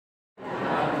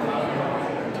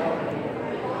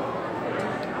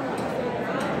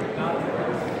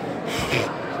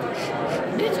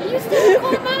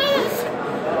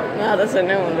that's a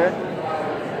new one, bro.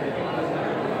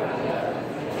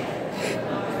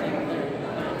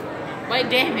 Wait,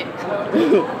 damn it.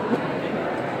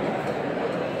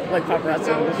 Like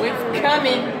paparazzi. What's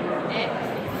coming next?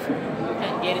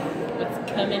 Can't get it. What's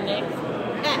coming next?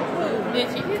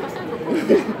 Bitch, you hear my sound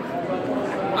recording?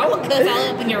 I will cuss all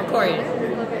up when you're recording.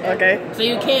 Okay. So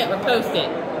you can't repost it.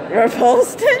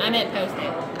 Repost it? I meant post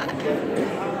it.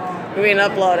 You mean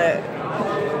upload it?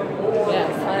 Yeah,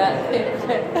 so that.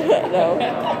 No.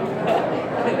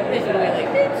 Bitch would be like,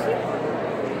 bitch.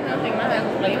 I don't think my ass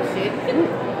was lame shit.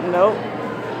 Nope.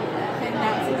 And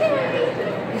now it's security.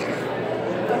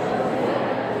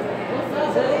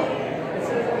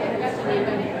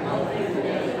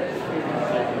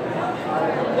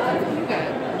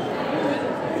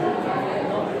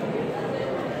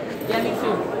 Yeah, me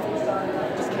too.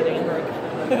 Just kidding, I'm broke.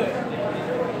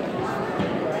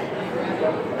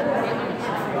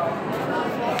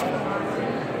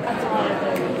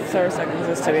 7 seconds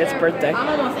is today. It's birthday.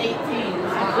 I'm almost 18, so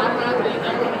I'm not really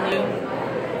done with you.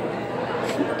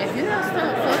 If you don't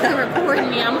stop fucking recording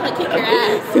me, I'm gonna kick your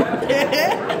ass.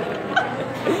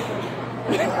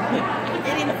 I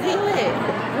didn't do it.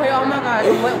 Wait, oh my god.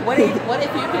 What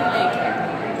if you can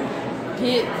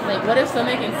what if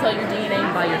somebody can sell your DNA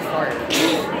by your fart?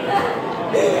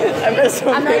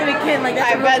 I'm not even kidding. Like,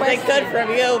 that's I bet they could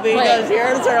from you because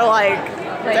yours are like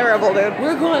terrible, dude.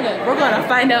 We're gonna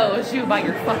find out it's you by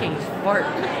your fucking fart.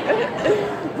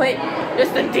 Wait,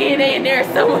 there's the DNA in there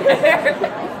somewhere.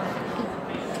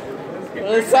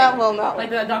 Well, some will not. Like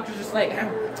the doctor's just like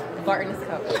fart in his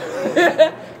cup.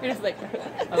 You're just like,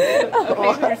 okay.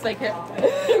 You're just like,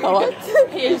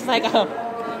 he's just like,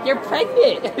 you're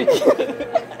pregnant.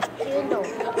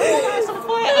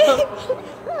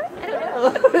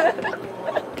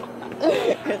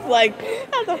 It's like,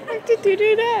 how the fuck did you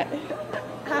do that?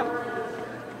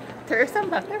 There's some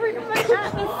left over in my ass.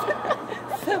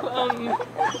 So,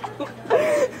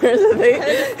 there's a baby.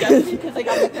 Because I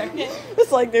got me pregnant.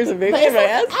 It's like there's a baby in my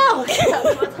ass.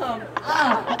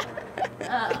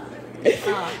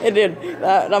 It did.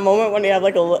 That moment when you have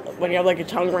like a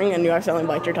tongue ring and you accidentally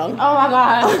bite your tongue. Oh my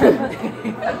god.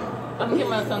 I'm getting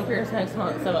my tongue pierced next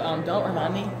month, so don't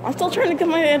remind me. I'm still trying to get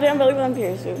my damn belly button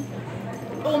pierced, dude.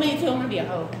 Oh, me too. I'm gonna be a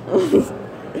hoe.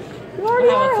 You already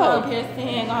I have are a tongue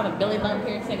piercing, I have a belly button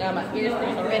piercing, I got my ears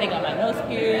pierced already, I got my nose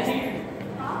pierced.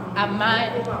 I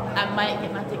might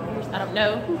get my dick pierced. I don't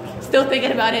know. Still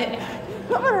thinking about it.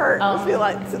 That would hurt. I feel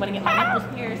like I'm gonna get my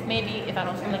nipples pierced, maybe if I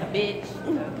don't swim like a bitch.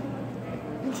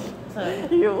 So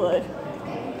you would.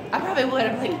 I probably would.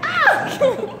 I'm like, ah!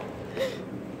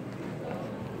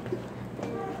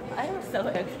 I am so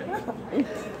extra.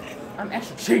 I'm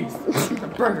extra cheese. A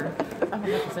burger. Oh my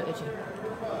god, I'm so itchy.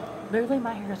 Literally,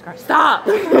 my hair is gross. Stop!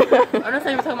 I'm not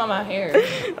even talking about my hair.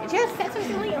 Just sexually,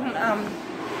 maybe.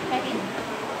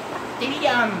 Did he,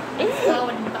 it's slow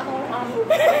and the whole,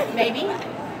 maybe?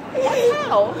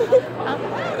 How?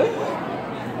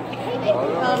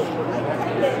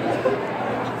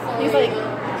 He's like,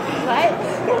 what?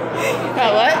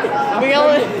 What? We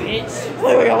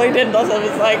only did those of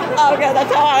it's like, oh god,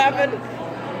 that's how it happened.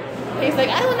 He's like,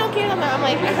 I don't know, kid. I'm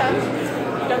like,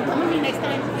 don't come with me next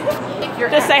time.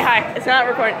 Just say hi. It's not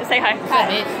recording. Say hi. Hi,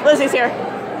 bitch. Lizzie's here.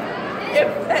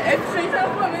 If she's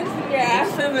up on your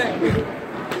ass, isn't it?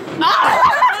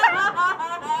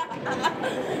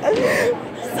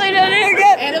 Say that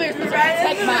again. And we're supposed to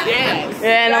protect my ass.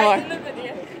 Yeah, no more. In the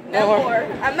video. No more.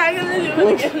 I'm not gonna do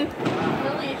it again.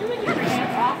 Lily, you keep your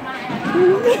hands off my ass.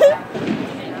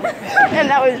 And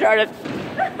that was Jordan.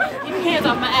 Keep your hands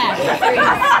off my ass.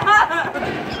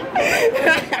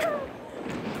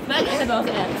 Not Annabelle's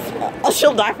ass. Oh,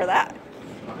 she'll die for that.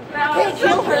 Can't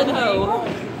kill her though.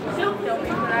 She'll kill me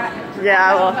for that.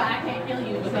 Yeah, But well, I can't kill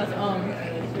you because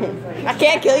I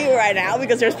can't kill you right now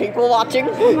because there's people watching.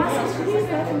 I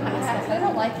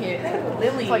don't like it.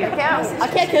 Lily. Like, I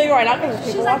can't kill you right now because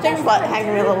there's people watching, but hang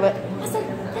me a little bit. I said,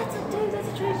 that's a dude, that's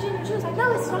a transgender. She was like,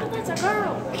 no, it's not, that's a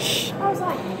girl. I was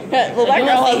like, Well, that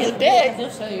girl has a dick. He'll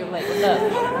show you like what's up.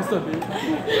 What's up, dude?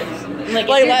 Like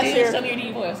last year. Show me your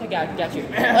deep voice. I got you.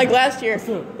 Like last year,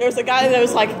 there was a guy that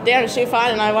was like, damn, is she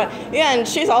fine? And I went, yeah, and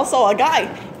she's also a guy.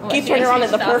 He turned around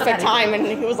at the perfect time, and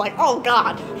he was like, oh,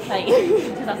 God. Like,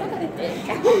 because I thought that dick.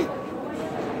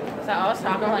 So I was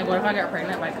talking like, what if I got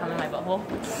pregnant by coming in my butthole?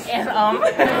 And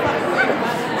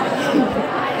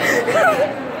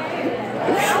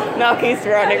No, he's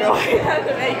running away. I have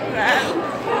to make that.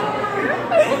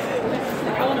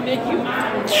 I want to make you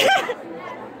mine.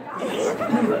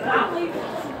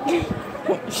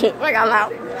 Shit, I got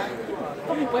out.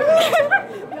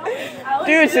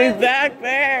 Dude, she's back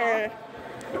there.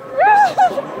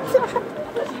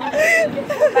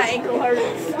 My ankle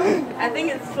hurts. I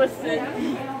think it's twisted.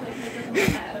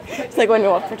 It's like when you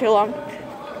walk for too long.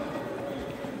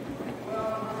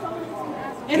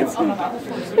 It's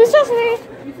just me.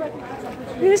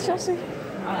 It's just me.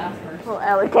 I'll ask her. Well,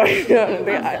 Allie Gordon.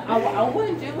 I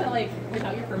wouldn't do it like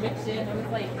without your permission. I was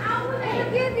like, I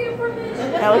wouldn't give you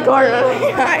permission. Allie Gordon.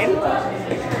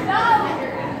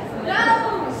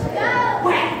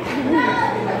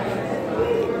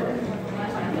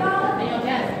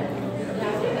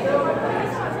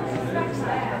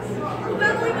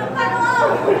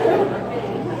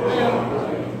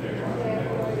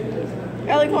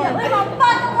 Allie Gordon. Leave my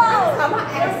butt alone.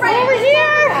 Over here.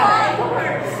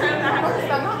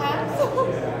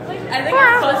 I think I'm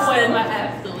supposed to my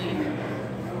abs to leave.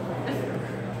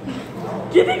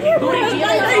 Booty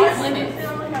Gina is off limits.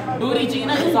 Booty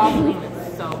Gina is off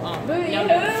limits. So,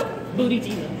 Booty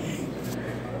Gina.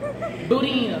 Booty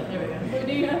Gina. There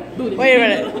we go. Booty. Wait a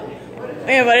minute.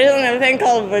 Wait, but isn't there a thing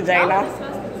called vagina?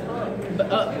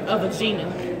 A vagina.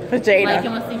 Vagina. Like, you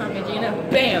want to see my vagina?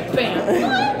 Bam, bam.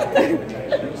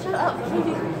 Shut up.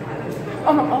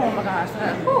 Oh my gosh.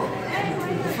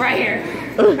 It's right here.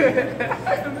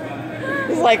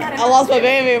 It's like, I lost my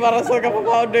baby, but I still got my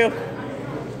phone due.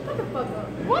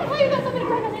 What? Why you got somebody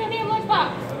pregnant in your damn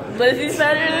lunchbox? Lizzie's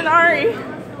better than Ari.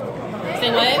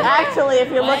 Say what? Actually, if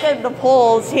you look at the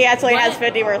polls, he actually has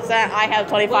 50%. I have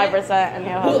 25%, and he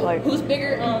has like. Who's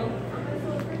bigger?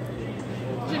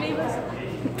 Geneva's.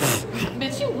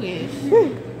 Bitch, you wish.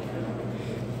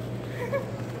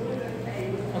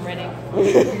 I'm ready.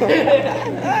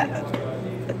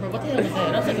 Bro, what the hell is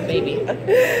that? That's like a baby.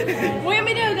 What am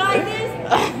I doing, like this?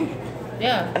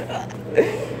 Yeah.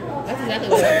 That's exactly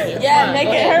what I'm doing. Yeah, make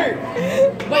it hurt.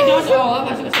 Wait, no, I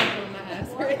thought you were saying my ass.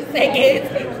 Take it.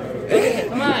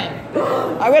 Come on.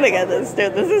 I'm gonna get this,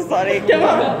 dude. This is funny. Come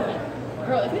on.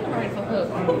 Girl, if you don't already fuck up,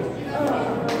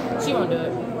 she won't do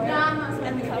it. No, I'm not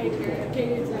spending the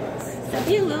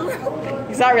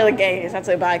He's not really gay. He's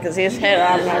actually bi because he's hit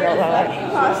on my girl.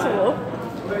 Impossible.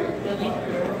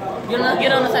 You're not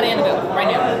get on the side of Annabelle right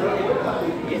now.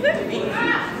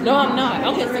 No, I'm not.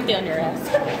 I'll get Cynthia on your ass.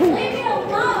 Leave me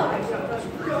alone.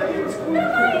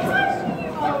 Nobody touched me.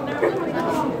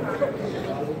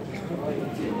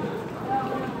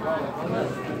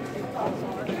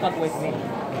 Fuck away from me.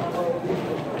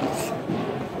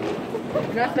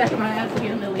 You're not backing my ass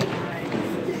again, Lily.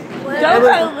 Don't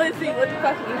tell Lizzie what the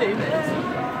fuck you do this.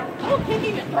 Oh, can't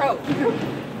even throw.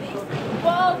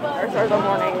 First are the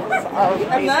mornings of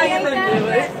I'm not gonna do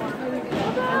it.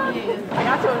 I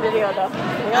got you on video though.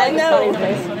 I know.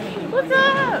 What's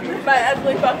up? My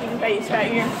ugly fucking face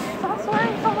right here. Stop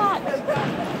swearing so much.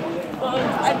 Well,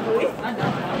 it's ugly.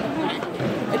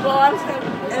 It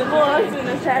belongs in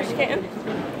the trash can.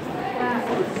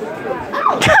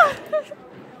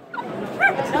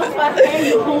 That's my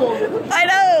favorite pool. I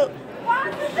know.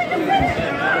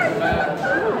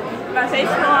 My face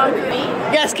belongs to me.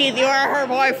 Yes, Keith, you are her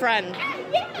boyfriend. You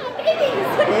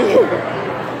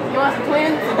want some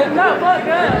twins? No, look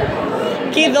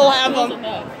good. Keith will have them.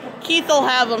 Keith will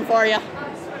have them for you.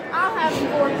 I'll have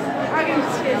four. I can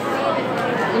just kiss.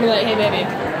 I'm like, hey, baby.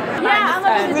 Yeah,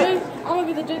 I'm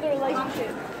gonna do the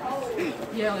relationship.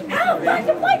 Yeah, like,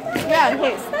 Yeah,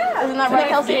 hey, isn't that right,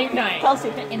 Kelsey? Big night. Kelsey,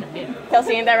 In the bed.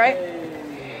 Kelsey, ain't that right?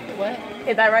 What?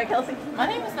 Is that right, Kelsey? My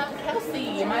name is not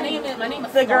Kelsey. My name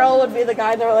is The girl would be the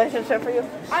guy in the relationship for you.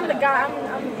 I'm the guy.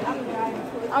 I'm the guy.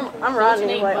 I'm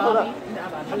Rodney. Wait, hold up.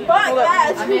 But Hold up.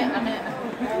 yes. I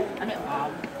meant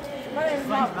Bob. My name's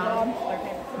not Bob.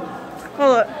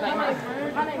 Hold up.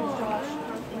 My name's Josh.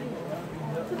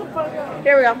 Shut the fuck up.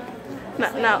 Here we go. No,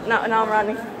 I'm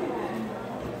Rodney.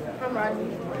 I'm Rodney.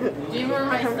 Do you remember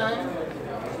my son?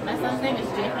 My son's name is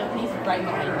Jacob. He's right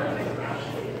behind me.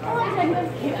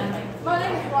 My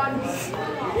name's Rodney.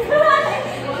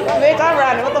 Bitch, I'm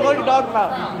Rodney. What the fuck are you talking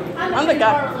about? I'm the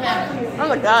guy. I'm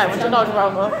the guy. What you talking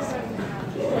about, folks?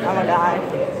 I'm a guy.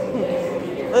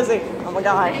 Lizzie, I'm a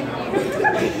guy.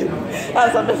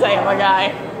 That's something to say. I'm a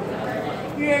guy.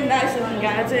 You're a nice looking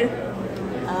guy, too.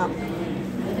 I'm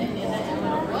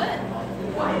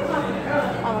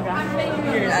a guy.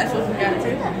 You're a nice looking guy,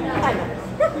 too. I know.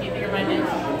 You think you're my name?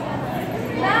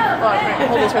 Oh, okay.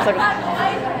 Hold this for a second.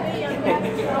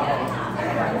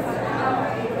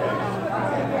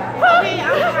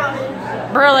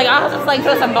 Bro, like, I was just like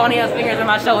put some bony ass fingers in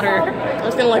my shoulder. I'm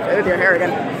just gonna like play with your hair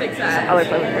again. I like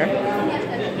play with your hair.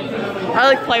 I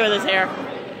like play with his hair.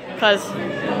 Cause,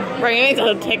 bro, you need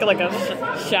to take like a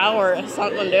shower or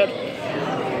something, dude.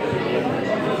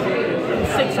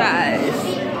 6 eyes.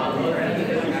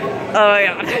 Oh my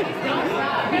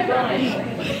god.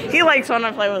 He likes when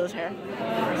I play with his hair.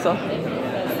 So.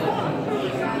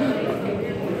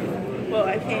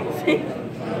 can't see.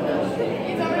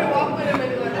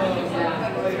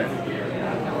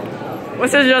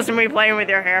 What's this just me playing with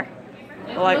your hair?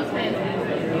 Like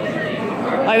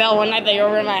that one night that you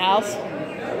were in my house?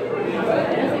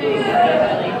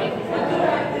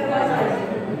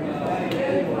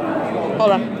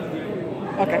 Hold on.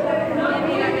 Okay.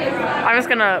 I'm just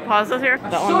gonna pause this here.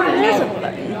 That one.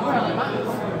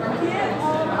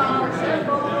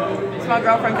 It's my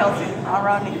girlfriend Kelsey.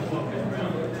 Rodney.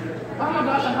 Oh my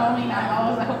gosh, I'm homie now. I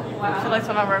was like, wow. She likes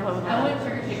when I work with I went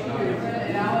trick or treating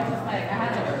and I was just like, I had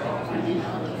to work on my and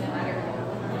I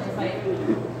was just like,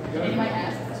 anybody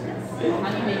asked, I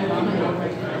need to your mom and your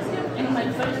friend. And I'm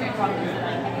like, so strange talking to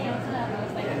like, hey, what's up? I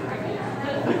was like,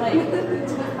 like,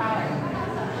 proud.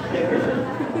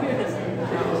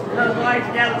 No, the lights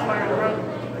together is my bro.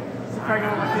 It's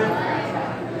pregnant with my kid.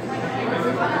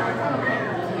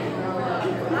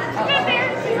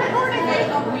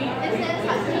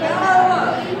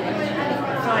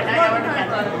 Sorry, now you're working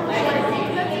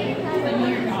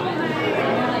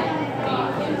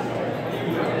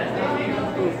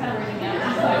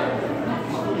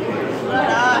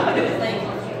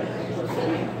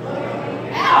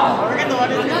we're gonna let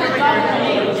it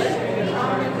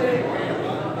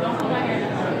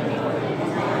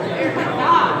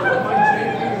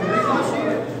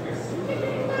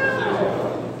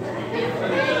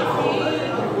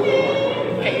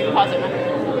okay, you can pause it now.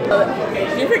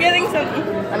 You're forgetting something.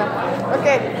 I know.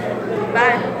 Okay.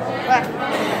 Bye. Bye.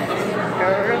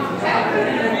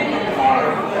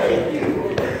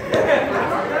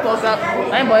 Close up.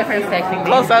 My boyfriend's texting me.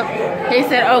 Close up. He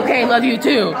said, okay, love you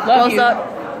too. Love Close you. up.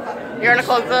 You're gonna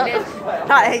close up.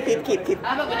 Hi, hey, keep. Keep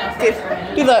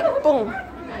like boom.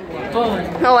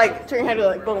 Boom. No, like turn your head to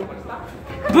like boom.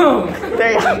 Boom.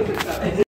 There you go.